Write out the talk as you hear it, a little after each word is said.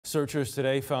Searchers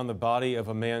today found the body of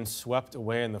a man swept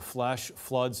away in the flash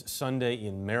floods Sunday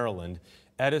in Maryland.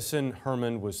 Eddison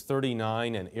Hermond was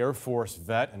 39, an Air Force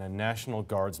vet and a National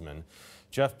Guardsman.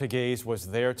 Jeff Pegues was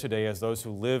there today as those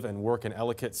who live and work in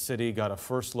Ellicott City got a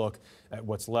first look at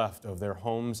what's left of their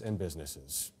homes and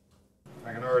businesses.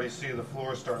 I can already see the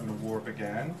floor starting to warp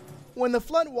again. When the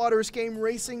floodwaters came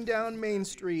racing down Main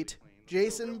Street,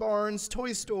 Jason Barnes'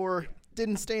 toy store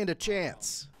didn't stand a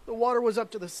chance. The water was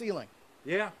up to the ceiling.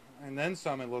 Yeah, and then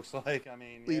some, it looks like.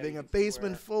 Leaving a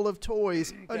basement full of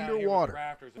toys underwater.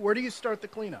 Where do you start the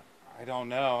cleanup? I don't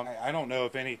know. I don't know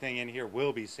if anything in here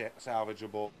will be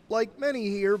salvageable. Like many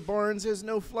here, Barnes has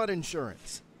no flood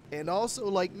insurance. And also,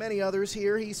 like many others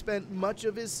here, he spent much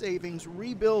of his savings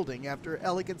rebuilding after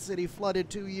Ellicott City flooded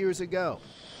 2 years ago.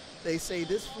 They say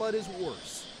this flood is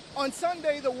worse. On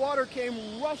Sunday, the water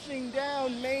came rushing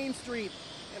down Main Street,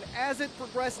 and as it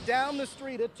progressed down the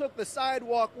street, it took the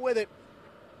sidewalk with it,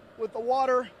 with the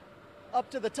water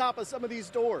up to the top of some of these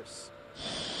doors.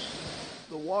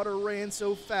 The water ran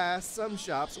so fast, some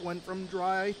shops went from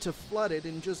dry to flooded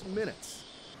in just minutes.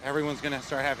 Everyone's going to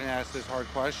start having to ask those hard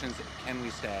questions. Can we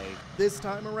stay? This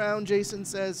time around, Jason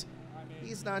says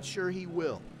he's not sure he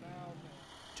will.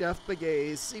 Jeff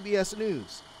Pegues, CBS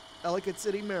News, Ellicott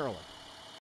City, Maryland.